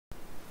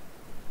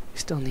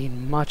still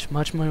need much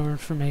more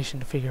information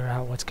to figure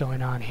out what's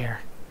going on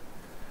here.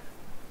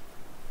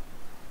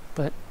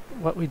 But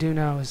what we do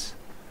know is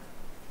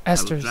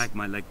Esther's... I will drag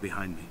my leg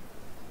behind me.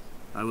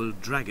 I will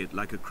drag it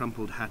like a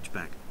crumpled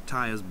hatchback,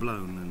 tires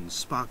blown and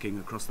sparking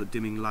across the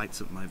dimming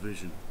lights of my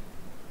vision.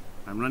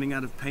 I'm running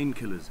out of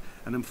painkillers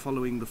and am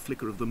following the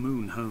flicker of the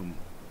moon home.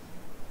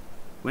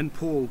 When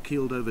Paul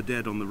keeled over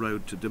dead on the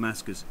road to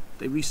Damascus,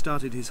 they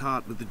restarted his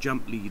heart with the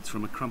jump leads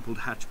from a crumpled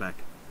hatchback.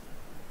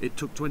 It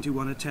took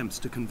 21 attempts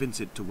to convince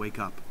it to wake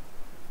up.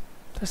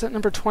 There's that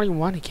number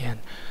 21 again.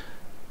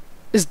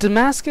 Is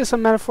Damascus a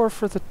metaphor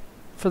for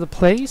the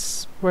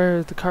place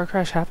where the car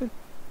crash happened?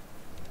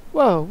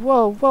 Whoa,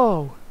 whoa,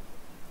 whoa.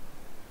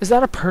 Is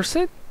that a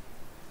person?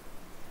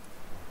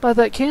 By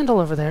that candle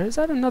over there, is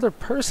that another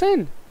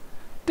person?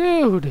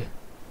 Dude!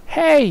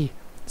 Hey!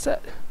 Is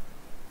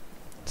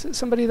it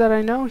somebody that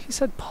I know? He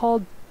said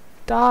Paul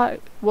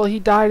died. Well, he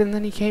died and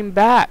then he came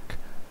back.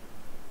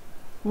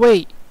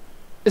 Wait.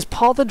 Is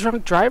Paul the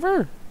drunk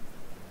driver?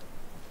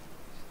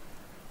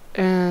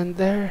 And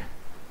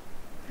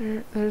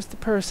there's the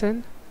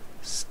person.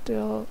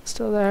 Still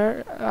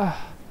there. I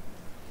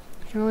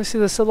can only see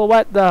the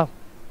silhouette, though.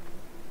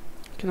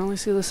 I can only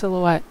see the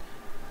silhouette.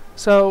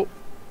 So,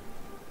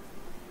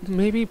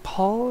 maybe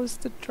Paul is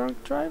the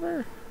drunk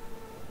driver?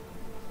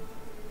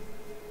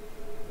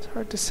 It's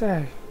hard to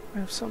say. I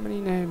have so many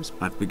names.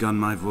 I've begun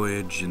my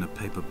voyage in a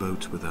paper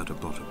boat without a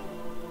bottom.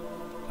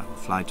 I will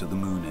fly to the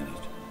moon in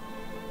it.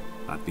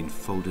 I've been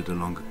folded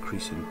along a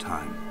crease in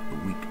time, a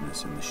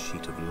weakness in the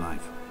sheet of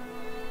life.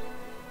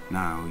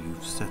 Now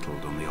you've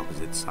settled on the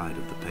opposite side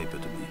of the paper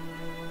to me.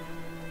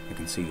 I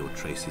can see your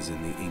traces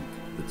in the ink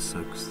that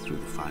soaks through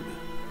the fiber,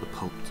 the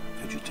pulped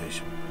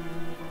vegetation.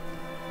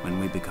 When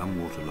we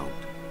become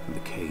waterlogged and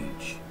the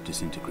cage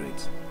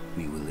disintegrates,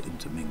 we will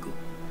intermingle.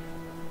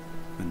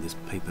 When this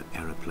paper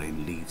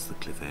aeroplane leaves the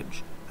cliff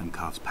edge and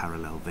carves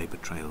parallel vapor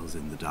trails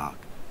in the dark,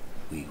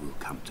 we will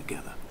come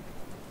together.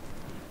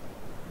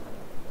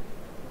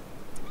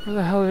 Where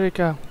the hell did it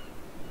go?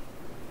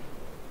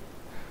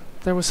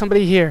 There was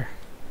somebody here.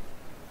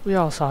 We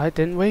all saw it,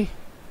 didn't we?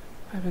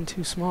 I've been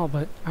too small,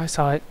 but I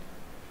saw it.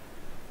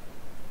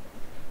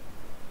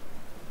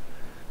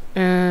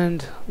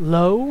 And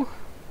lo,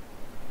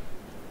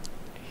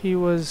 he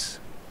was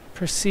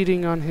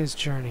proceeding on his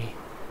journey.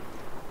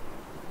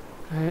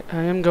 I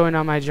am going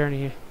on my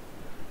journey.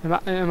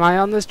 Am I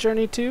on this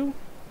journey too?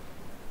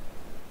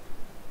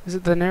 Is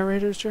it the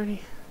narrator's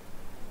journey?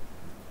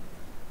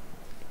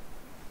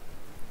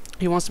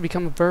 He wants to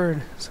become a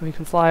bird so he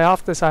can fly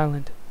off this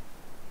island.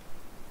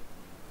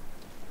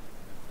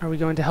 Are we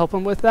going to help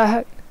him with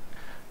that?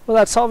 Will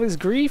that solve his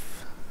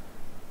grief?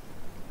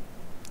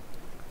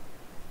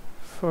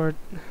 For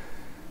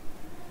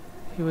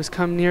he was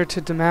come near to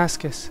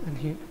Damascus,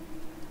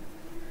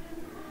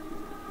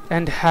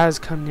 and has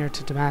come near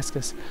to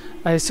Damascus.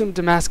 I assume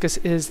Damascus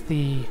is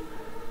a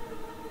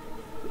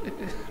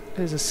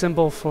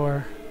symbol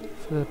for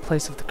the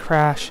place of the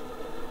crash.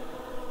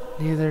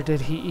 Neither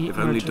did he eat. If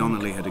only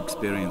Donnelly had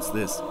experienced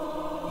this,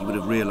 he would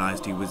have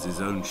realized he was his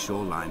own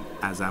shoreline,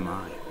 as am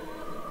I.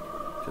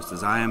 Just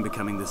as I am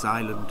becoming this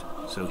island,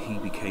 so he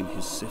became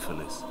his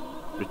syphilis,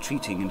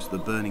 retreating into the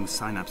burning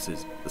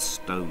synapses, the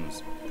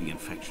stones, the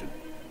infection.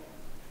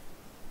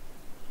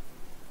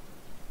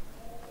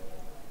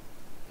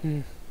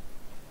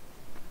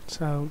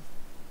 So,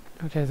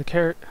 okay, the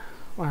carrot.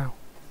 Wow.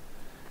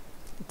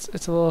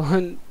 It's a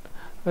little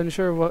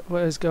unsure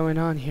what is going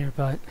on here,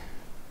 but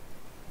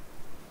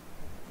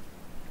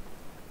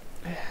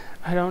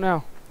I don't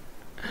know.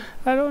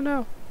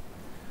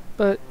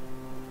 But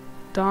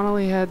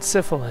Donnelly had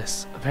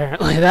syphilis.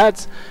 Apparently,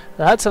 that's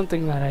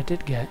something that I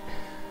did get.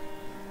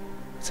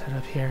 Let's head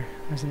up here.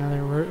 There's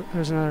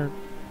another.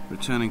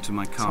 Returning to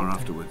my car something.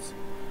 afterwards,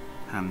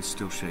 hands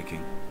still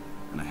shaking,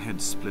 and a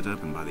head split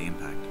open by the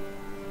impact.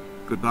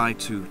 Goodbye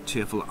to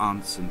tearful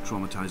aunts and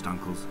traumatized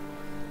uncles.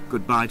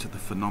 Goodbye to the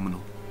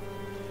phenomenal.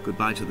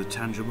 Goodbye to the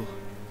tangible.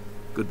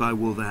 Goodbye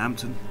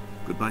Wolverhampton.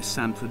 Goodbye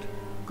Sanford.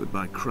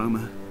 Goodbye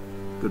Cromer.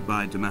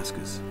 Goodbye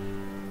Damascus.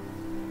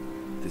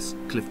 This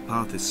cliff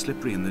path is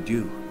slippery in the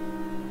dew.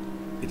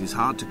 It is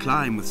hard to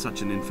climb with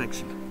such an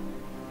infection.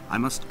 I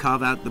must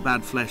carve out the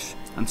bad flesh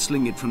and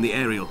sling it from the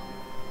aerial.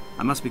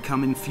 I must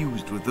become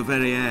infused with the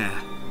very air.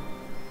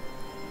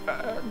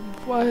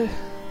 What?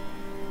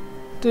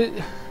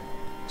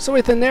 So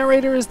wait, the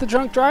narrator is the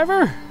drunk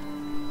driver?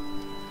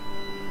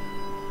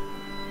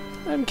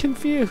 I'm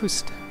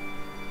confused.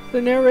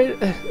 The narrator...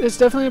 It's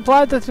definitely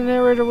implied that the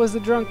narrator was the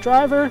drunk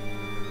driver.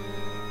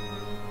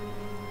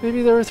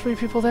 Maybe there were 3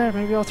 people there.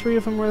 Maybe all 3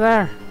 of them were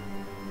there.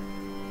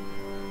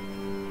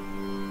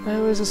 I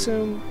always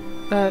assume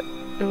that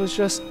it was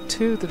just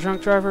 2, the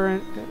drunk driver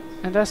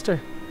and Esther.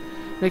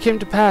 And it came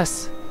to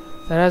pass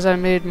that as I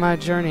made my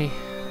journey...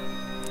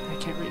 I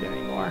can't read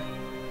anymore.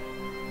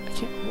 I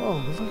can't...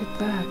 Whoa, look at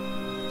that.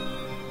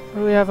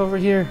 What do we have over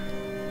here?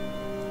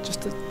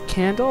 Just a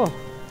candle?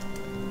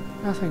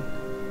 Nothing.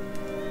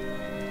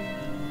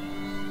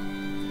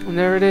 And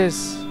there it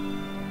is.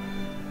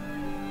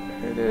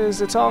 There it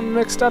is. It's all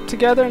mixed up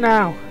together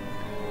now.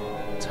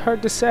 It's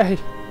hard to say.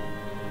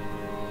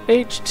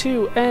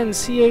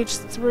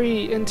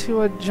 H2NCH3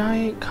 into a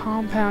giant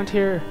compound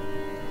here.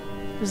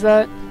 Is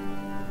that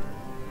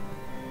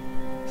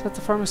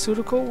the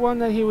pharmaceutical one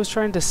that he was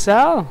trying to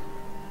sell?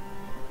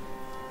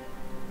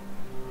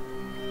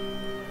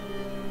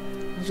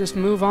 We'll just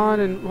move on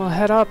and we'll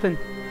head up and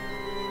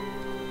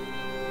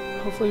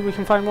hopefully we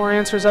can find more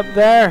answers up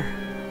there.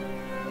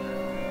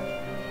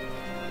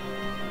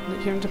 And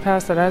it came to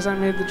pass that as I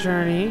made the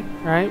journey,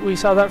 right, we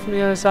saw that from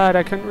the other side.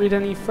 I couldn't read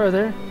any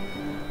further.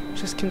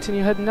 Just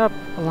continue heading up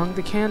along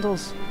the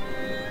candles.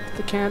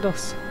 The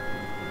candles.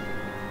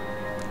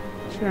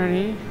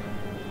 Journey.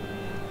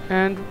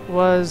 And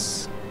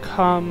was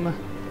come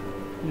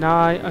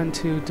nigh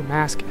unto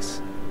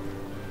Damascus.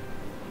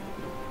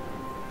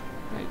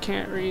 I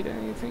can't read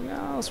anything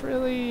else,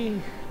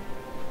 really.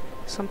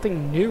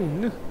 Something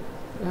noon.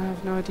 I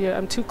have no idea.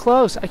 I'm too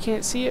close. I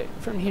can't see it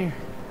from here.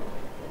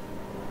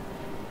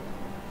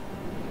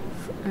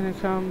 And it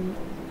come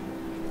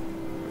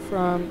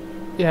from...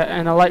 yeah,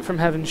 and a light from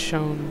heaven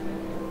shone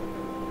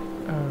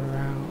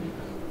around.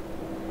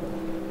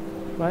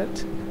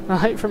 What? A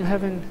light from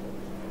heaven...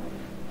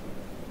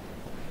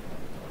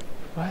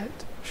 what?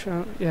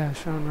 Shone, yeah,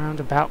 shone round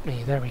about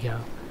me. There we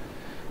go.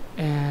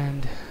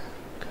 And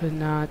could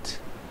not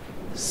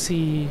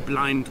see...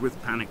 Blind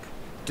with panic,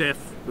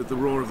 deaf with the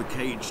roar of the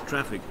caged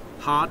traffic,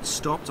 heart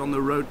stopped on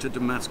the road to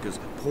Damascus,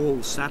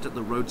 Paul sat at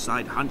the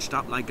roadside hunched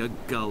up like a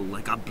gull,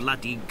 like a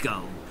bloody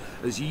gull.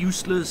 As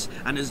useless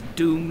and as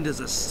doomed as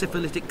a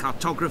syphilitic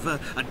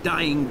cartographer, a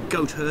dying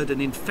goatherd, an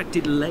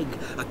infected leg,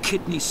 a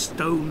kidney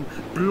stone,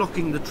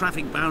 blocking the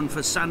traffic bound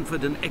for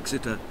Sanford and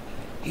Exeter.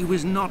 He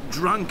was not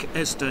drunk,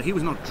 Esther. He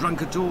was not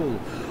drunk at all.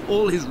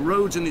 All his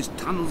roads and his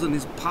tunnels and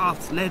his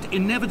paths led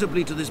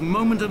inevitably to this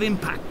moment of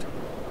impact.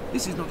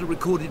 This is not a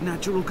recorded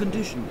natural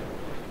condition.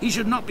 He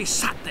should not be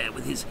sat there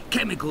with his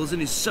chemicals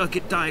and his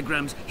circuit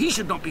diagrams. He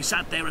should not be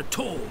sat there at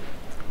all.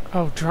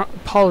 Oh,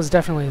 Paul is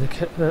definitely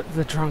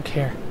the drunk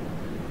here.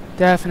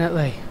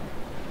 Definitely.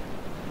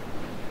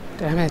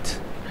 Damn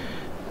it.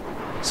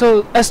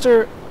 So,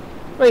 Esther...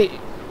 wait.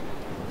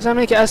 Does that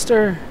make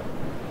Esther...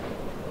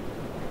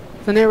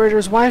 the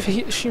narrator's wife?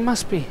 She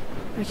must be.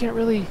 I can't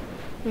really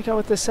make out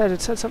what this said.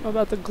 It said something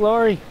about the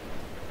glory.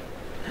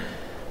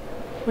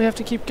 We have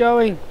to keep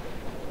going.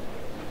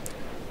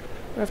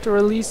 We have to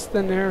release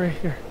the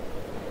narrator.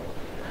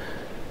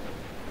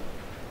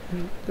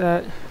 And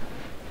that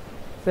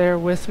they're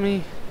with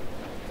me.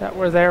 That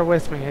we're there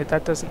with me.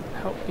 That doesn't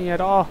help me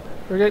at all.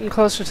 We're getting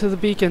closer to the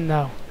beacon,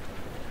 though.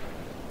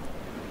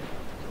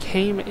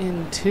 Came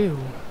in too.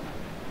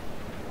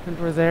 And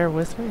we're there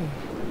with me.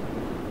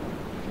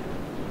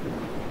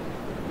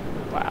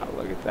 Wow,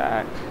 look at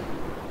that.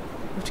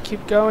 We have to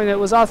keep going. It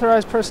was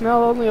authorized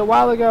personnel only a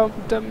while ago.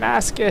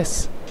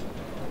 Damascus.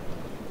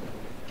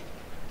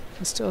 I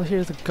can still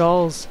hear the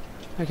gulls.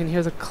 I can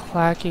hear the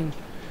clacking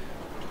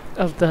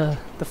of the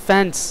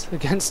fence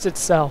against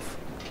itself.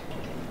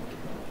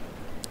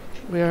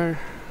 We are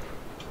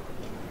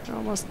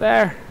almost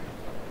there.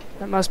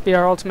 That must be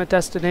our ultimate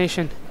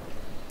destination.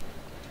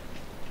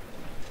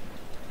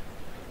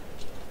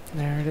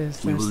 There it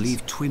is. We will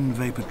leave twin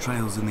vapor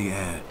trails in the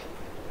air.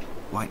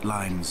 White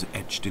lines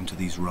etched into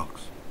these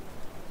rocks.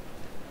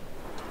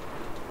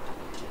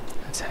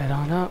 Let's head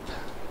on up.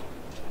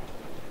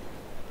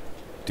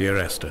 Dear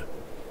Esther,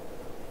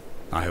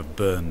 I have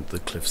burned the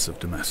cliffs of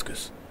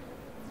Damascus.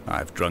 I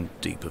have drunk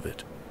deep of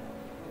it.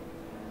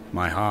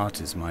 My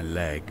heart is my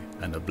leg,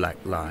 and a black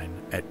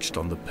line etched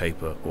on the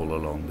paper all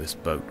along this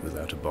boat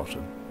without a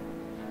bottom.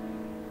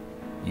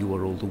 You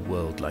are all the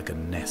world like a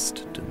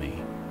nest to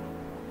me.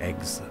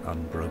 Eggs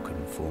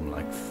unbroken form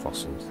like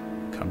fossils,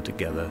 come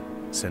together,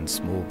 send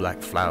small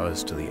black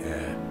flowers to the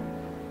air.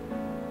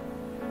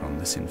 From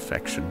this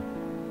infection,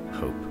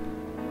 hope.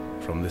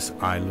 From this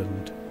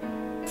island,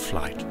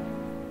 flight.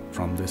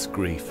 From this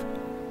grief,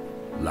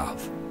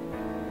 love.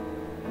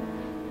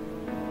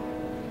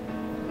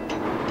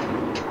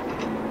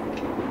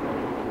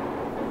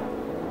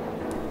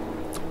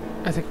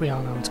 I think we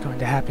all know what's going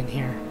to happen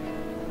here.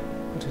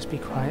 We'll just be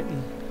quiet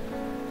and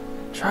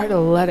try to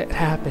let it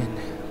happen.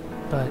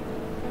 But,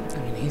 I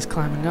mean, he's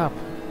climbing up.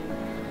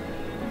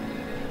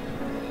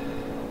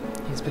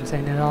 He's been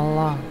saying it all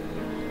along.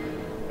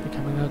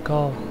 Becoming a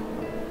goal.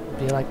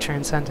 Be like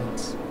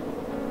transcendence.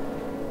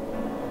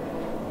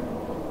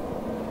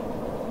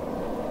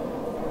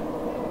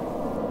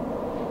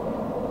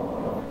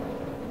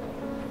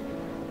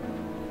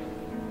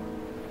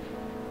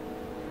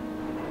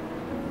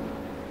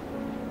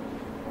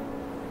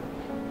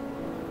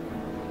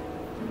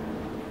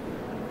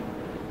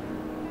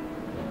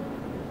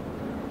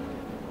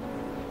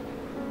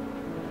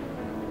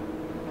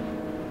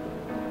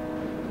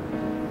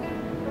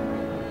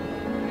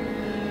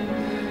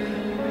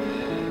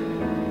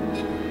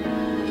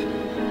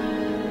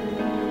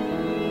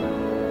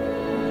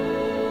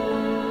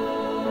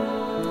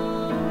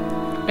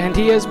 And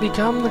he has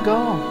become the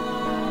goal.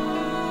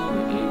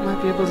 You might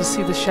be able to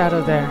see the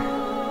shadow there.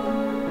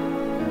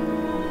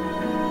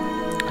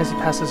 as he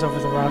passes over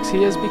the rocks.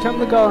 He has become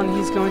the gull, and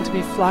he's going to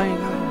be flying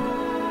on.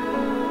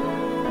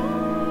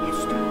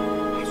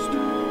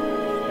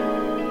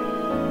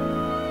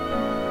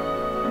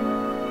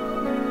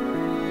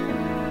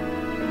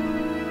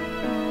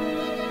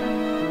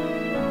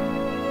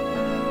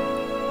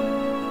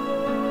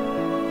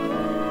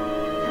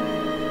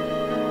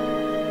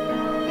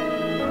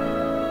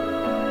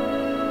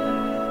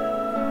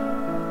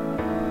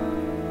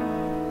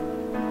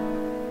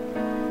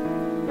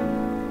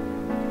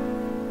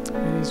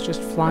 He's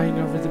just flying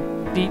over the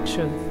beach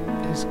of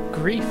his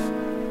grief.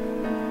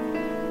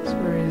 It's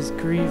where he's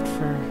grieved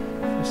for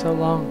so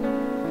long.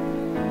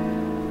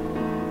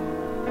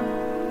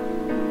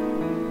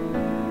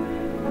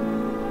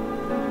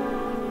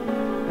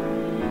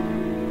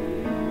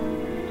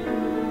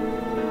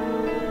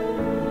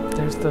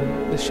 There's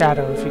the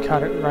shadow, if you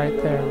caught it right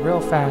there,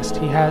 real fast.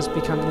 He has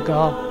become the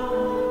gull.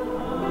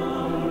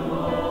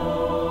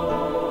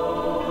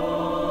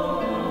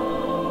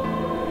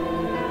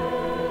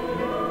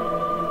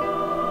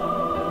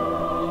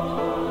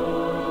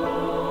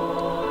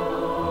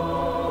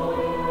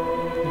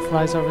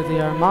 Flies over the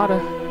Armada.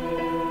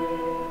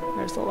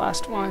 There's the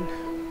last one.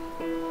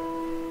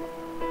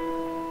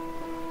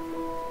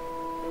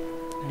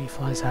 And he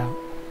flies out.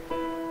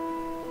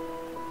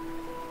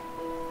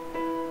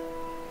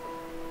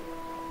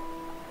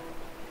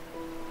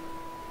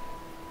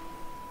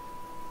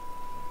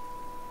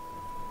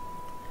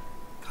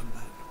 Come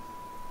back.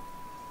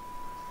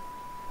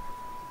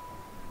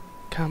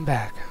 Come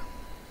back.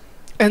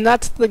 And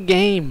that's the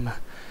game.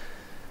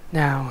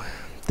 Now,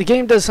 the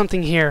game does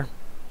something here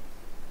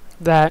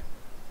that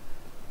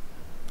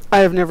I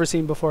have never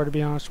seen before, to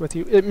be honest with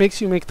you. It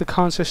makes you make the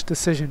conscious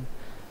decision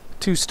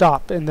to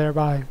stop and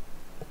thereby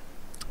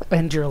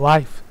end your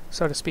life,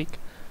 so to speak.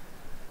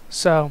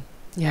 So,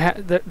 yeah,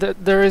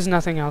 there is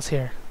nothing else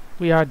here.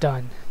 We are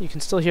done. You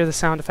can still hear the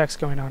sound effects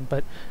going on,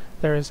 but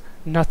there is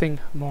nothing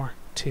more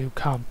to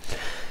come.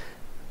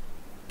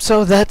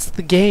 So that's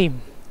the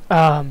game.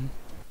 Yeah,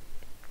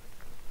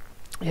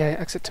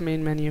 exit to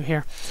main menu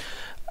here.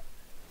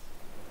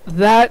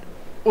 That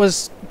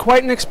was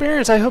quite an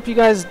experience. I hope you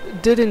guys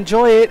did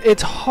enjoy it.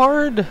 It's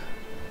hard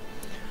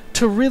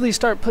to really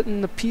start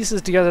putting the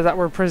pieces together that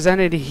were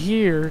presented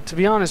here. To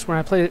be honest, when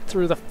I played it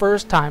through the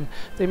first time,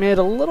 they made it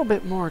a little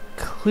bit more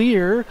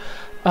clear.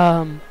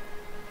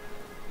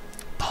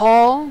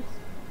 Paul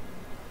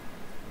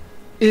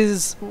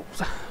is,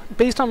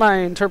 based on my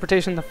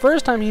interpretation, the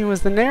first time he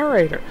was the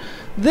narrator.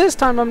 This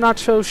time I'm not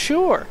so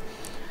sure.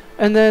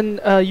 And then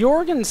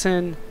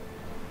Jorgensen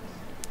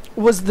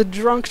was the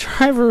drunk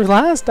driver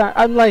last time.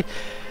 I'm like,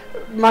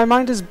 my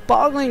mind is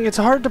boggling. It's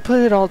hard to put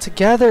it all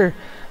together.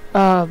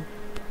 And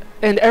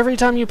every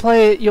time you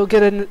play it, you'll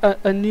get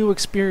a new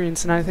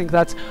experience. And I think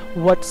that's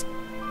what's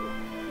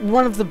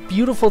one of the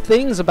beautiful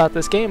things about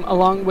this game,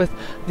 along with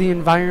the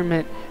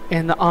environment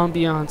and the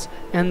ambiance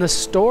and the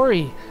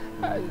story.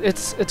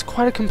 It's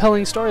quite a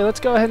compelling story. Let's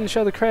go ahead and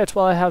show the credits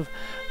while I have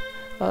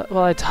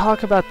while I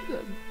talk about.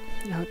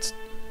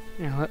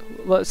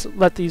 Let's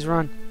let these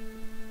run.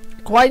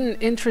 Quite an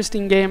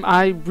interesting game.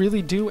 I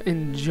really do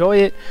enjoy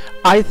it.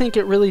 I think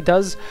it really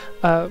does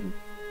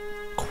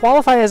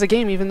qualify as a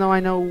game, even though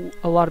I know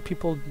a lot of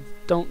people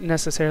don't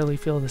necessarily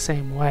feel the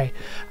same way.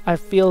 I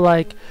feel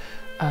like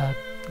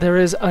there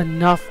is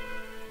enough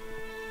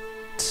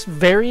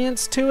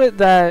variance to it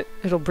that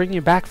it'll bring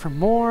you back for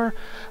more.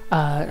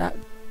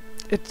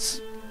 It's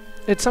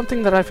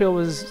something that I feel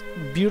was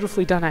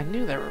beautifully done. I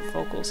knew there were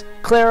vocals.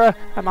 Clara,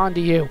 I'm on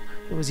to you.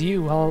 It was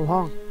you all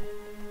along.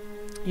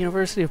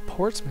 University of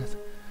Portsmouth.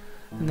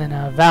 And then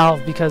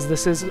Valve, because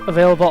this is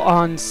available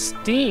on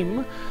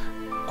Steam.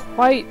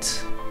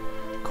 Quite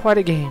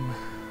a game.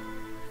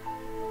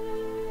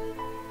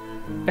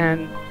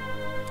 And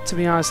to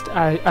be honest,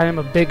 I am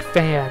a big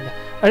fan.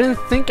 I didn't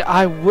think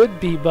I would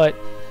be, but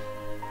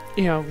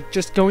you know,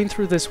 just going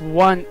through this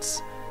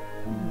once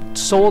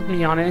sold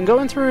me on it, and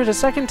going through it a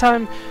second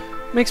time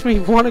makes me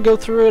want to go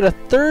through it a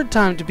third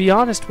time, to be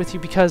honest with you,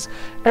 because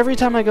every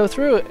time I go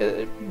through it,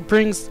 it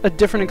brings a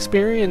different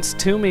experience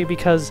to me,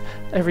 because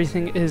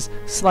everything is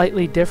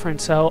slightly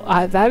different. So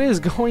that is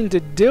going to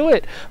do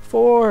it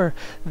for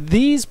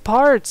these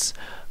parts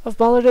of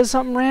Baller Does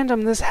Something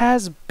Random. This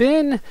has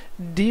been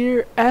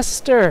Dear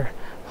Esther.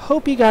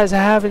 Hope you guys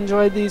have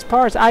enjoyed these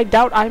parts. I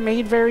doubt I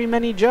made very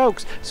many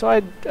jokes, so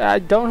I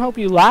don't hope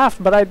you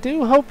laughed, but I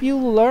do hope you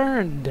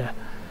learned.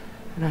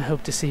 And I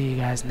hope to see you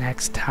guys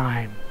next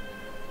time.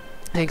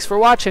 Thanks for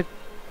watching.